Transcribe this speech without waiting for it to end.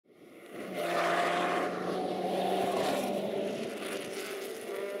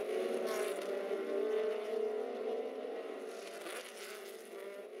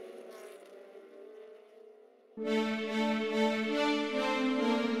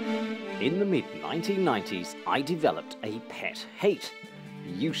In the mid-1990s, I developed a pet hate: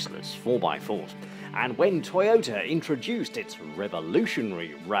 useless 4x4s. And when Toyota introduced its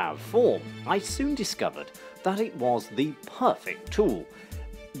revolutionary RAV4, I soon discovered that it was the perfect tool.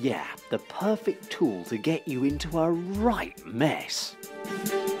 Yeah, the perfect tool to get you into a right mess.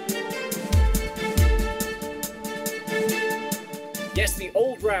 Yes, the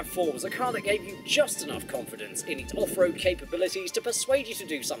old RAV4 was a car that gave you just enough confidence in its off-road capabilities to persuade you to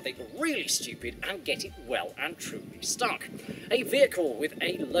do something really stupid and get it well and truly stuck. A vehicle with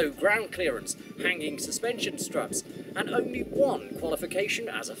a low ground clearance, hanging suspension struts, and only one qualification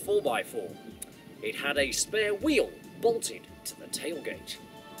as a 4x4. It had a spare wheel bolted to the tailgate.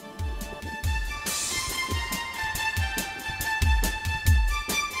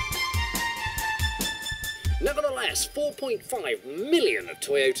 Nevertheless, 4.5 million of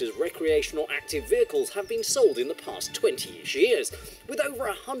Toyota's recreational active vehicles have been sold in the past 20-ish years, with over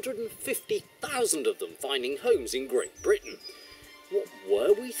 150,000 of them finding homes in Great Britain. What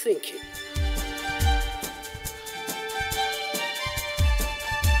were we thinking?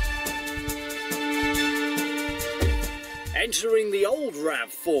 Entering the old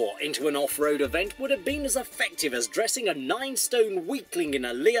RAV4 into an off-road event would have been as effective as dressing a 9-stone weakling in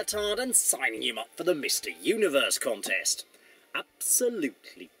a leotard and signing him up for the Mr. Universe contest.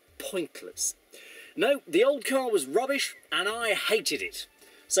 Absolutely pointless. No, the old car was rubbish and I hated it.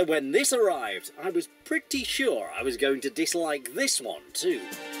 So when this arrived, I was pretty sure I was going to dislike this one too.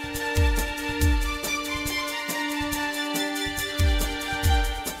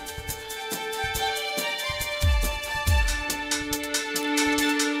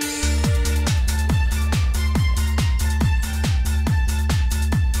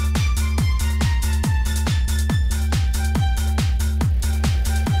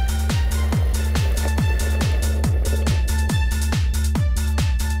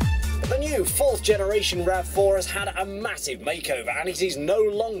 Fourth generation RAV4 has had a massive makeover and it is no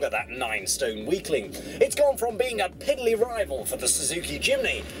longer that 9-stone weakling. It's gone from being a piddly rival for the Suzuki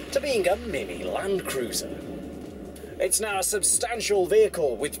Jimny to being a mini Land Cruiser. It's now a substantial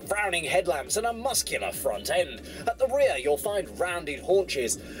vehicle with frowning headlamps and a muscular front end. At the rear you'll find rounded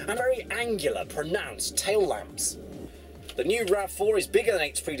haunches and very angular, pronounced tail lamps. The new RAV4 is bigger than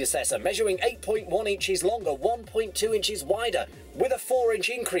its predecessor, measuring 8.1 inches longer, 1.2 inches wider, with a 4-inch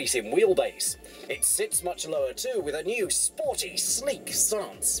increase in wheelbase. It sits much lower too, with a new, sporty, sleek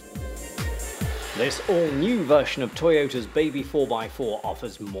stance. This all-new version of Toyota's baby 4x4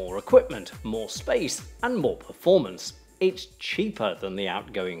 offers more equipment, more space, and more performance. It's cheaper than the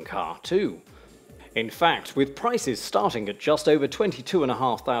outgoing car too. In fact, with prices starting at just over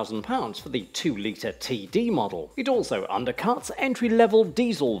 £22,500 for the 2-litre TD model, it also undercuts entry-level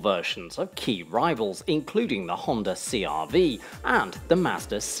diesel versions of key rivals, including the Honda CR-V and the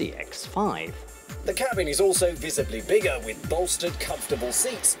Mazda CX-5. The cabin is also visibly bigger, with bolstered, comfortable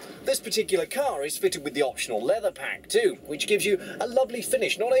seats. This particular car is fitted with the optional leather pack too, which gives you a lovely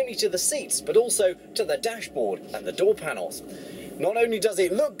finish not only to the seats, but also to the dashboard and the door panels. Not only does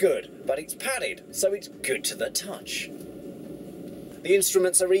it look good, but it's padded, so it's good to the touch. The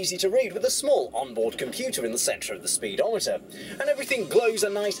instruments are easy to read with a small onboard computer in the centre of the speedometer, and everything glows a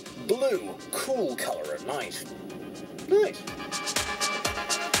nice blue, cool colour at night. Nice.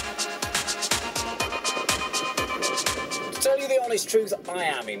 To tell you the honest truth, I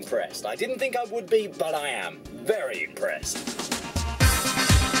am impressed. I didn't think I would be, but I am very impressed.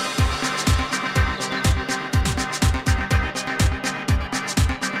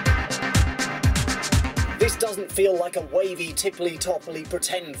 This doesn't feel like a wavy, tipply-topply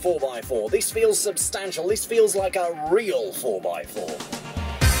pretend 4x4. This feels substantial. This feels like a real 4x4.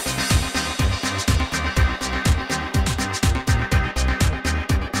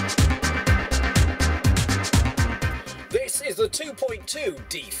 This is the 2.2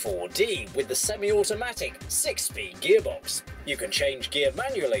 D4D with the semi-automatic 6-speed gearbox. You can change gear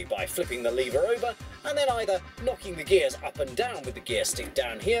manually by flipping the lever over and then either knocking the gears up and down with the gear stick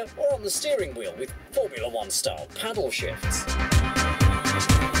down here or on the steering wheel with Formula 1 style paddle shifts.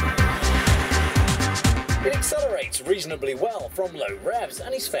 It accelerates reasonably well from low revs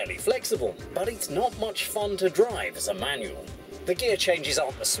and is fairly flexible, but it's not much fun to drive as a manual. The gear changes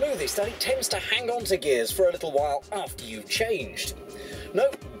aren't the smoothest and it tends to hang on to gears for a little while after you've changed.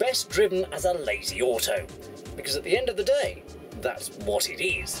 No, best driven as a lazy auto, because at the end of the day, that's what it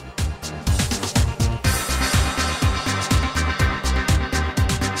is.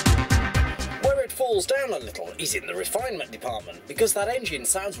 Where it falls down a little is in the refinement department, because that engine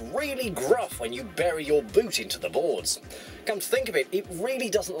sounds really gruff when you bury your boot into the boards. Come to think of it, it really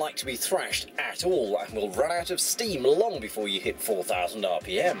doesn't like to be thrashed at all and will run out of steam long before you hit 4,000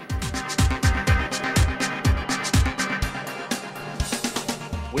 RPM.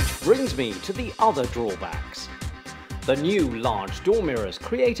 Which brings me to the other drawbacks. The new large door mirrors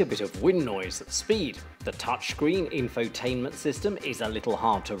create a bit of wind noise at speed. The touchscreen infotainment system is a little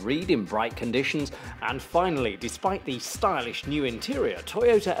hard to read in bright conditions, and finally, despite the stylish new interior,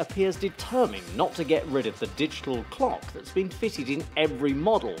 Toyota appears determined not to get rid of the digital clock that's been fitted in every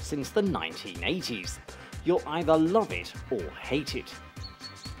model since the 1980s. You'll either love it or hate it.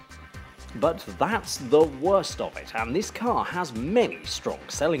 But that's the worst of it, and this car has many strong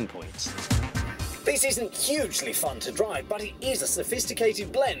selling points. This isn't hugely fun to drive, but it is a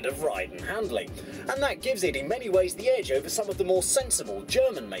sophisticated blend of ride and handling, and that gives it in many ways the edge over some of the more sensible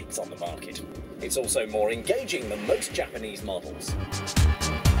German makes on the market. It's also more engaging than most Japanese models.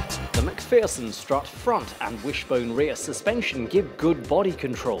 The McPherson strut front and wishbone rear suspension give good body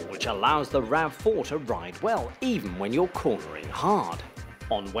control, which allows the RAV4 to ride well, even when you're cornering hard.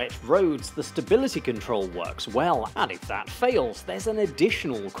 On wet roads, the stability control works well, and if that fails, there's an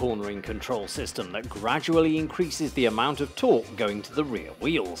additional cornering control system that gradually increases the amount of torque going to the rear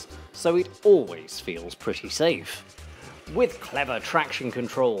wheels, so it always feels pretty safe. With clever traction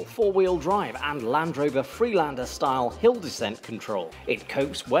control, four-wheel drive and Land Rover Freelander-style hill descent control, it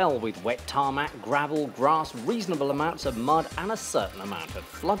copes well with wet tarmac, gravel, grass, reasonable amounts of mud and a certain amount of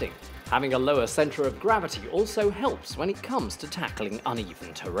flooding. Having a lower centre of gravity also helps when it comes to tackling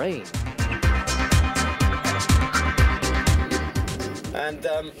uneven terrain. And,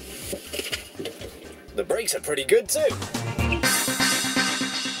 the brakes are pretty good too.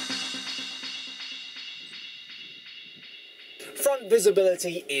 Front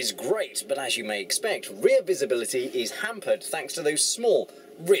visibility is great, but as you may expect, rear visibility is hampered thanks to those small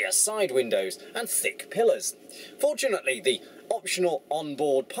rear side windows and thick pillars. Fortunately, the optional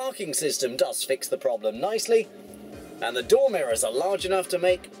onboard parking system does fix the problem nicely, and the door mirrors are large enough to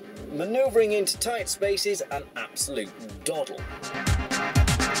make manoeuvring into tight spaces an absolute doddle.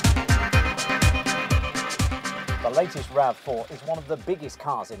 The latest RAV4 is one of the biggest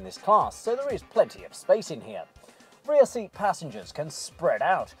cars in this class, so there is plenty of space in here. Rear seat passengers can spread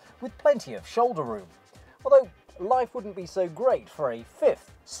out, with plenty of shoulder room. Although life wouldn't be so great for a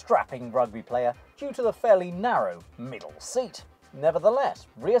fifth strapping rugby player due to the fairly narrow middle seat. Nevertheless,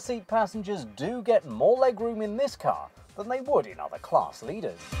 rear seat passengers do get more legroom in this car than they would in other class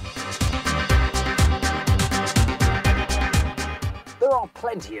leaders. There are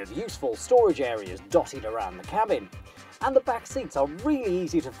plenty of useful storage areas dotted around the cabin, and the back seats are really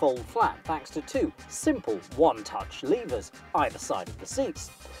easy to fold flat thanks to two simple one-touch levers either side of the seats.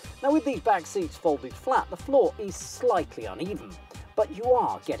 Now with these back seats folded flat, the floor is slightly uneven, but you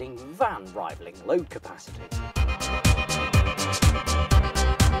are getting van-rivaling load capacity.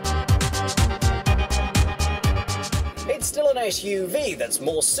 It's still an SUV that's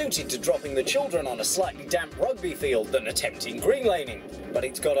more suited to dropping the children on a slightly damp rugby field than attempting green laning, but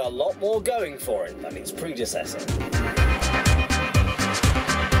it's got a lot more going for it than its predecessor.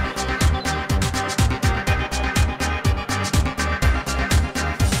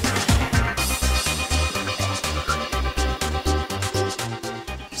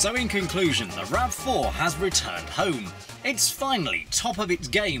 So in conclusion, the RAV4 has returned home. It's finally top of its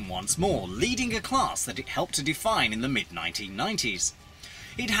game once more, leading a class that it helped to define in the mid-1990s.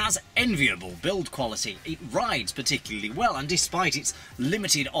 It has enviable build quality, it rides particularly well, and despite its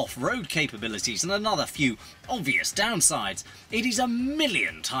limited off-road capabilities and another few obvious downsides, it is a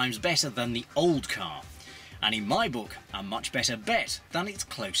million times better than the old car. And in my book, a much better bet than its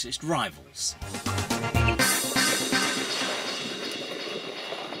closest rivals.